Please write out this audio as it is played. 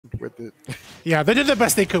with it. Yeah, they did the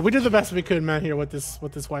best they could. We did the best we could, man, here with this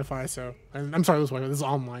Wi-Fi. So, and I'm sorry, this Wi-Fi. This is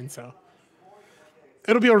online. So,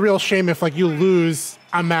 it'll be a real shame if like you lose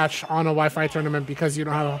a match on a Wi-Fi tournament because you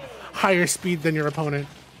don't have a higher speed than your opponent.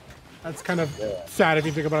 That's kind of sad if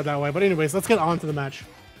you think about it that way. But anyways, let's get on to the match.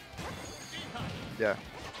 Yeah.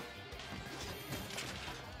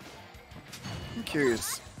 I'm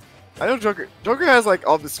curious. I know Joker has like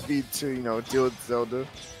all the speed to, you know, deal with Zelda.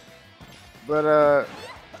 But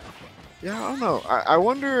yeah, I don't know. I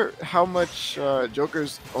wonder how much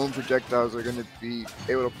Joker's own projectiles are gonna be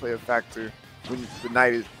able to play a factor when the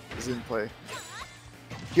knight is in play.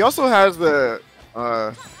 He also has the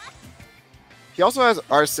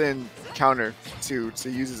Arsene counter to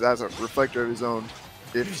use it as a reflector of his own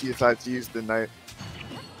if he decides to use the knight.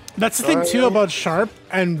 That's the thing too about Sharp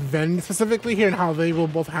and Ven specifically here and how they will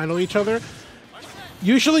both handle each other.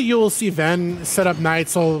 Usually you will see Ven set up Knight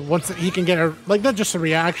so once he can get a, like not just a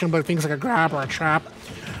reaction but things like a grab or a trap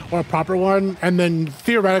or a proper one, and then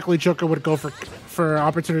theoretically Joker would go for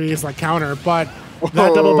opportunities like counter, but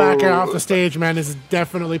that double back air off the stage, man, is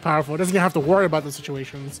definitely powerful. It doesn't even have to worry about the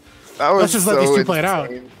situations. Let's just let these two play it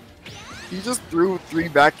out. He just threw 3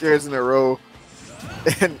 back airs in a row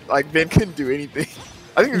and like Ven couldn't do anything.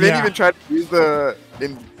 I think Ven even tried to use the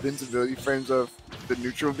invincibility frames of the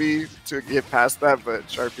neutral B to get past that, but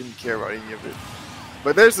Sharp didn't care about any of it.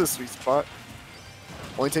 But there's the sweet spot.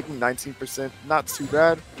 Only taking 19%, not too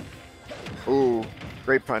bad. Ooh,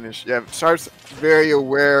 great punish. Yeah, Sharp's very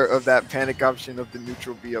aware of that panic option of the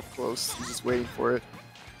neutral B up close. He's just waiting for it.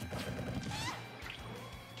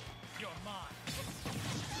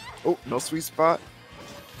 Oh, no sweet spot.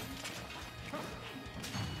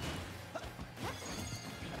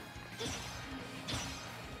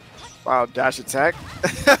 Wow, dash attack.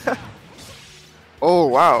 Oh,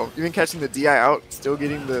 wow. Even catching the DI out, still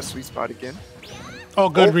getting the sweet spot again. Oh,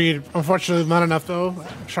 good read. Unfortunately, not enough, though.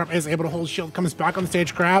 Sharp is able to hold shield, comes back on the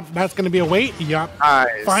stage, grab. That's going to be a wait. Yup.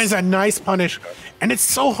 Nice. Finds a nice punish. And it's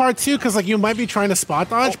so hard, too, because like you might be trying to spot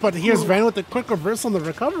dodge, but here's Ven with the quick reversal on the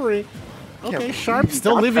recovery. Okay, Sharp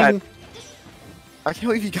still living. That. I can't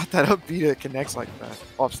believe he got that up B that connects like that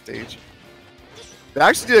off stage. They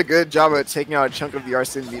actually did a good job of taking out a chunk of the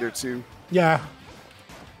Arsene meter, too. Yeah.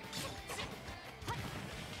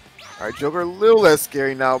 Alright, Joker a little less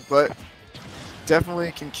scary now, but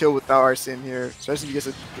definitely can kill without Arsene here, especially if he gets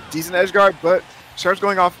a decent edge guard, but Sharp's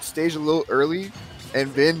going off stage a little early, and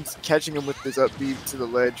Ven's catching him with his up B to the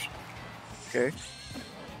ledge. Okay.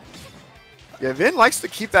 Yeah, Ven likes to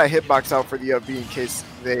keep that hitbox out for the up B in case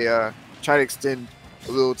they try to extend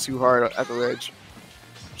a little too hard at the ledge.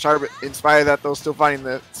 Sharp, in spite of that, though, still finding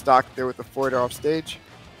the stock there with the forward off stage.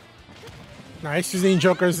 Nice. Using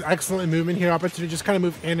Joker's excellent movement here. Opportunity to just kind of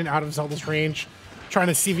move in and out of Zelda's range. Trying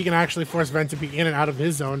to see if he can actually force Ven to be in and out of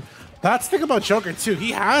his zone. That's the thing about Joker, too.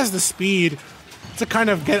 He has the speed to kind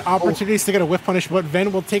of get opportunities to get a whiff punish, but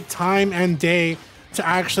Ven will take time and day to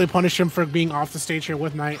actually punish him for being off the stage here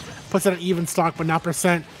with Knight. Puts it at even stock, but not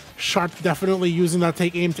percent. Sharp definitely using that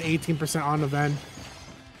take aim to 18% on the Ven.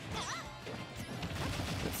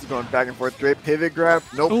 This is going back and forth. Great pivot grab.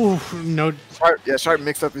 Nope. Ooh, no. Sharp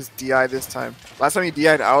mixed up his DI this time. Last time he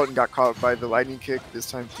DI'd out and got caught by the lightning kick. This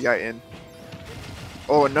time DI in.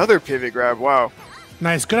 Oh, another pivot grab. Wow.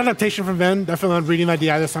 Nice. Good adaptation from Ven. Definitely not reading that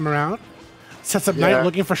DI this time around. Sets up Knight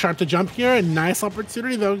looking for Sharp to jump here. A nice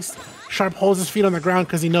opportunity, though. Sharp holds his feet on the ground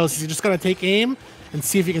because he knows he's just got to take aim and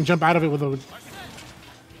see if he can jump out of it with a...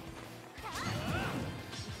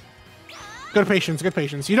 Good patience, good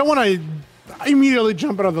patience. You don't want to immediately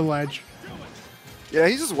jump out of the ledge. Yeah,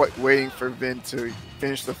 he's just waiting for Ven to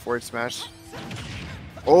finish the forward smash.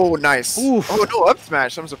 Oh, nice. Oof. Oh, no, up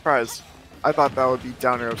smash. I'm surprised. I thought that would be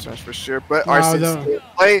down air up smash for sure, but Arsene still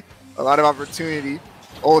play. A lot of opportunity.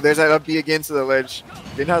 Oh, there's that up B again to the ledge.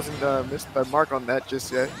 Ven hasn't missed the mark on that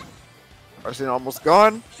just yet. Arsene almost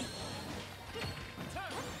gone.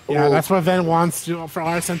 Yeah, that's what Ven wants for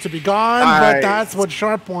Arsene to be gone, but that's what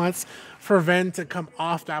Sharp wants for Ven to come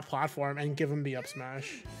off that platform and give him the up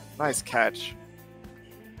smash. Nice catch.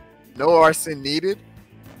 No Arsene needed.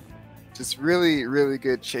 Just really, really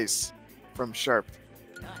good chase from Sharp.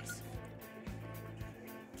 Nice.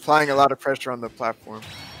 Applying a lot of pressure on the platform.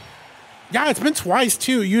 Yeah, it's been twice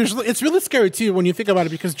too. Usually, it's really scary too when you think about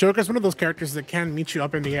it because Joker's one of those characters that can meet you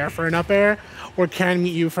up in the air for an up air or can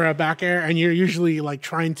meet you for a back air, and you're usually like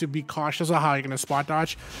trying to be cautious of how you're going to spot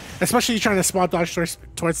dodge, especially trying to spot dodge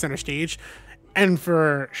towards center stage. And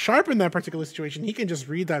for Sharp in that particular situation, he can just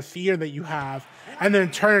read that fear that you have and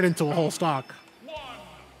then turn it into a whole stock.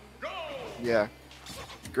 Yeah.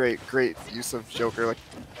 great use of Joker. Like,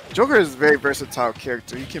 Joker is a very versatile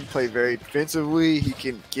character. He can play very defensively. He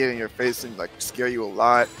can get in your face and like scare you a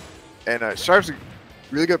lot. And Sharp's a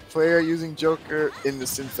really good player using Joker in the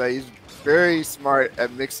sense that he's very smart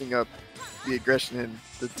at mixing up the aggression and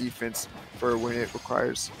the defense for when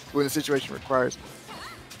the situation requires.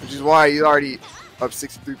 Which is why he's already up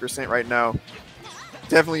 63% right now.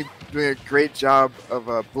 Definitely doing a great job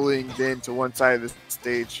of bullying Vin to one side of the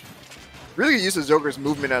stage. Really uses Joker's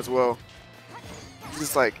movement as well. He's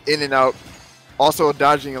just like in and out. Also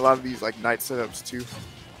dodging a lot of these like knight setups too.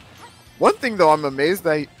 One thing though I'm amazed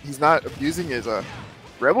that he's not abusing is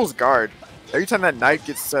Rebel's guard. Every time that knight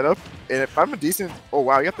gets set up, and if I'm a decent, oh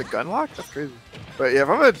wow, you got the gun lock? That's crazy. But yeah, if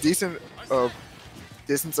I'm a decent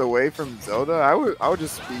distance away from Zelda, I would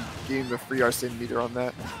just be getting the free Arsene meter on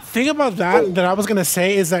that. Thing about that I was gonna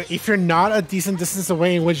say is that if you're not a decent distance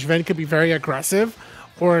away, in which Ven could be very aggressive,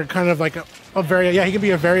 or kind of like he can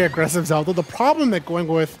be a very aggressive Zelda. The problem that going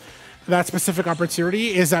with that specific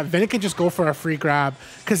opportunity is that Ven can just go for a free grab,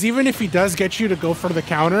 because even if he does get you to go for the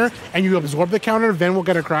counter and you absorb the counter, Ven will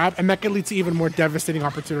get a grab, and that can lead to even more devastating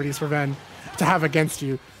opportunities for Ven to have against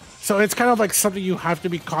you. So it's kind of like something you have to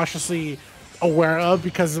be cautiously aware of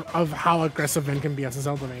because of how aggressive Ven can be as a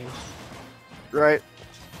Zelda main. Right.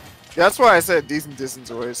 That's why I said decent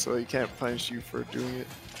distance away, so he can't punish you for doing it.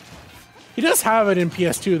 He does have it in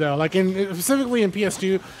PS2 though. Like specifically in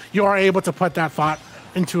PS2, you are able to put that thought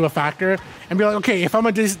into a factor and be like, okay, if I'm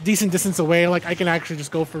a decent distance away, like I can actually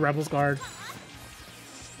just go for Rebel's guard.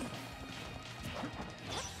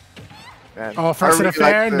 Man, oh, first really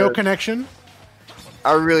affair, no connection.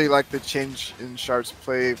 I really like the change in Sharp's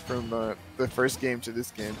play from the first game to this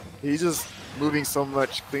game. He's just moving so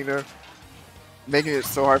much cleaner, making it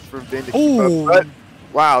so hard for Vin to keep up. But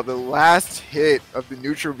wow, the last hit of the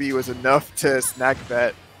neutral B was enough to snag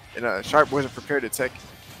that, and Sharp wasn't prepared to tech.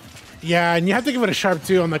 Yeah, and you have to give it a Sharp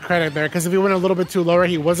too on the credit there, because if he went a little bit too lower,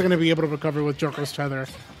 he wasn't going to be able to recover with Joker's tether.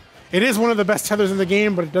 It is one of the best tethers in the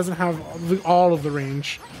game, but it doesn't have all of the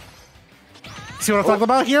range. See what I'm talking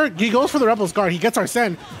about here? He goes for the Rebel's guard. He gets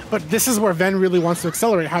Arsene, but this is where Ven really wants to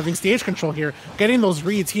accelerate, having stage control here. Getting those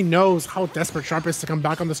reads, he knows how desperate Sharp is to come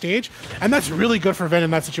back on the stage, and that's really good for Ven in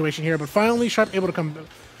that situation here. But finally, Sharp able to kind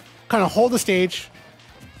of hold the stage.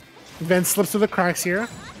 Ven slips through the cracks here.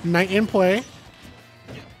 Knight in play.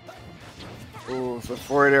 Oh, it's a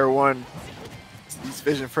forward air one. He's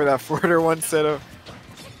vision for that forward air one setup.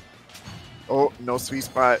 Oh, no sweet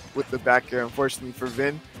spot with the back air, unfortunately for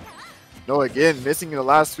Vin. No, again, missing the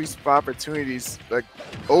last sweet spot opportunities, like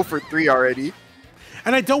 0 for 3 already.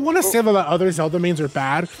 And I don't want to say that the other Zelda mains are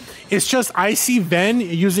bad. It's just I see Ven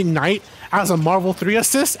using Knight as a Marvel 3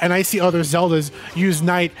 assist, and I see other Zeldas use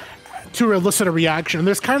Knight to elicit a reaction. And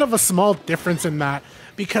there's kind of a small difference in that,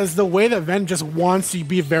 because the way that Ven just wants to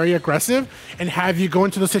be very aggressive and have you go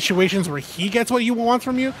into those situations where he gets what he wants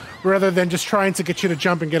from you, rather than just trying to get you to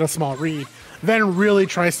jump and get a small read. Ven really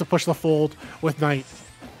tries to push the fold with Knight.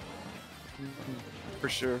 For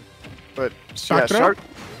sure. But yeah,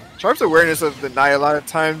 Sharp's awareness of the Knight a lot of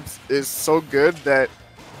times is so good that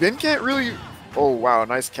Vin can't really... Oh, wow,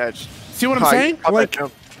 nice catch. See what I'm saying? Like,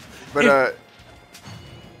 but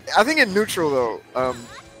I think in neutral, though,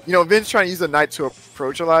 you know, Vin's trying to use the Knight to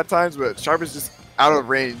approach a lot of times, but Sharp is just out of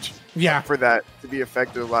range for that to be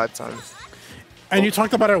effective a lot of times. And you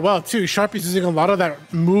talked about it well, too. Sharp is using a lot of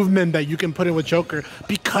that movement that you can put in with Joker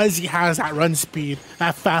because he has that run speed,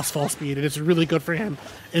 that fast fall speed, and it's really good for him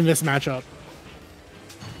in this matchup.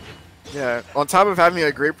 Yeah, on top of having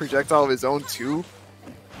a great projectile of his own, too,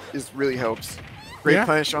 it really helps. Great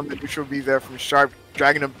punish on the neutral B there from Sharp,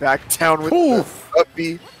 dragging him back down with the up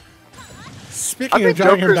B. Speaking of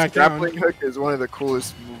dragging him back down, grappling hook is one of the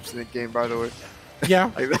coolest moves in the game, by the way.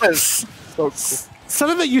 Yeah. Like, that's so cool.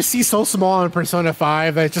 Something that you see so small in Persona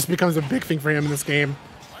 5 that it just becomes a big thing for him in this game.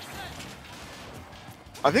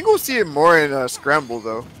 I think we'll see it more in Scramble,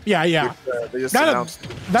 though. Yeah. Which, they just announced.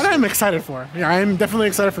 That I'm excited for. Yeah, I'm definitely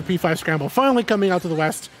excited for P5 Scramble. Finally coming out to the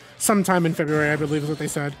West sometime in February, I believe is what they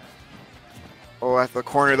said. Oh, at the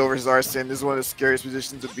corner over Arsene. This is one of the scariest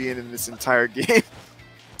positions to be in this entire game.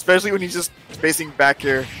 Especially when he's just facing back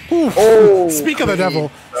air. Oof. Oh, speak of the devil.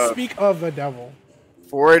 Speak of the devil.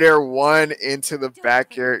 Forward air 1 into the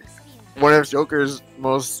back air. One of Joker's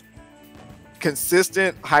most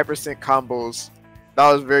consistent high percent combos.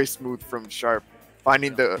 That was very smooth from Sharp.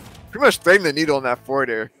 Finding pretty much threading the needle on that forward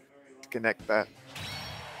air to connect that.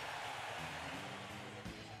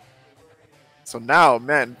 So now,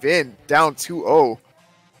 man, Vin down 2-0.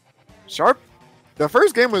 Sharp, the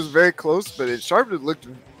first game was very close, but Sharp looked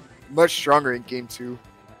much stronger in game 2.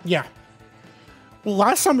 Yeah. Well,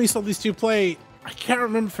 last time we saw these two play, I can't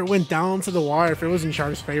remember if it went down to the wire, if it was in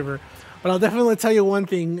Sharp's favor. But I'll definitely tell you one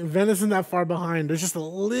thing, Ven isn't that far behind. There's just a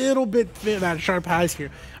little bit that Sharp has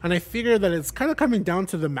here. And I figure that it's kind of coming down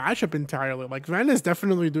to the matchup entirely. Like, Ven is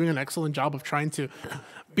definitely doing an excellent job of trying to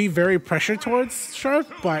be very pressured towards Sharp,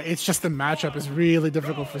 but it's just the matchup is really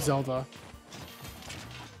difficult for Zelda.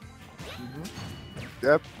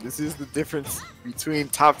 Yep, this is the difference between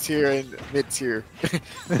top tier and mid tier.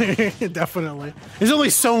 Definitely. There's only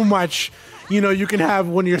so much, you can have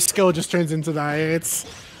when your skill just turns into that. It's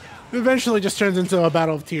eventually just turns into a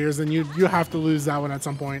battle of tiers, and you have to lose that one at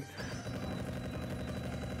some point.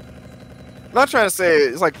 I'm not trying to say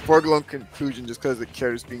it's like foregone conclusion just because the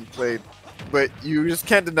character's being played, but you just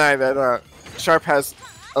can't deny that Sharp has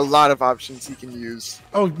a lot of options he can use.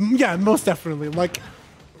 Oh, yeah, most definitely. Like,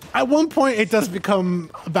 at one point, it does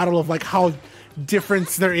become a battle of like how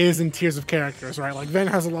difference there is in tiers of characters, right? Like Ven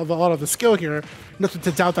has a lot of the skill here, nothing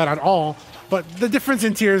to doubt that at all. But the difference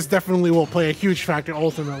in tiers definitely will play a huge factor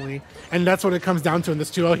ultimately, and that's what it comes down to in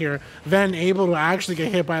this 2-0 here. Ven able to actually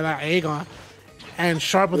get hit by that Aegon, and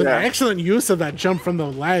Sharp with an excellent use of that jump from the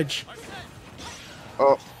ledge.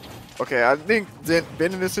 Oh, okay. I think Ven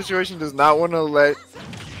in this situation does not want to let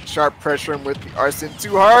Sharp pressure him with the Arsene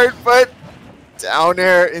too hard, but down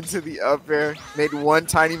air into the up air, made one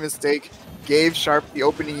tiny mistake, gave Sharp the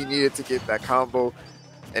opening he needed to get that combo,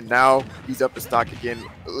 and now he's up to stock again.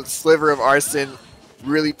 A sliver of Arsene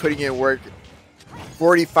really putting in work.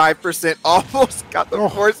 45%, almost got the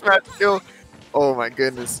force match kill. Oh my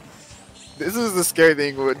goodness. This is the scary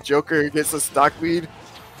thing when Joker gets a stock lead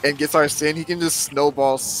and gets Arsene, he can just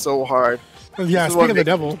snowball so hard. Yeah, speaking of the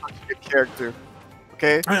devil. Good character.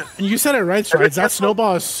 Okay? And you said it right, Strides. That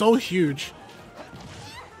snowball is so huge.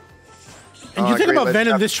 And you think about Ven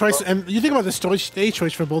in this choice, and you think about the stage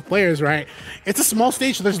choice for both players, right? It's a small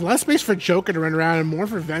stage, so there's less space for Joker to run around and more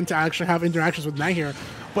for Ven to actually have interactions with Knight here.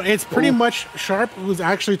 But it's pretty much Sharp who's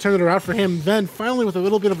actually turned it around for him. Ven finally with a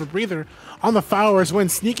little bit of a breather on the flowers when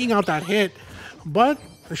sneaking out that hit. But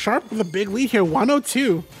Sharp with a big lead here,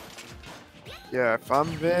 102. Yeah, if I'm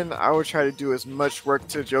Ven, I would try to do as much work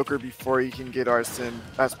to Joker before he can get Arsene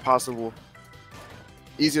as possible.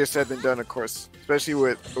 Easier said than done, of course, especially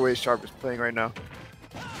with the way Sharp is playing right now.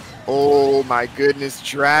 Oh my goodness,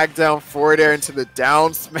 drag down forward air into the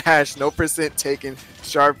down smash. No percent taken.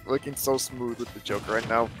 Sharp looking so smooth with the Joker right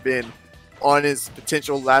now. Ven on his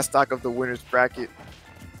potential last stock of the winner's bracket.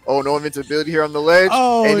 Oh, no invincibility here on the ledge.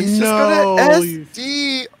 Oh, and he's just gonna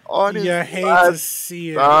SD on his hate to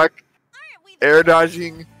see stock. Air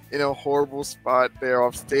dodging in a horrible spot there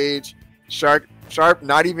off stage. Sharp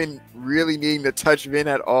not even really needing to touch Ven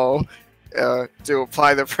at all to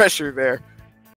apply the pressure there.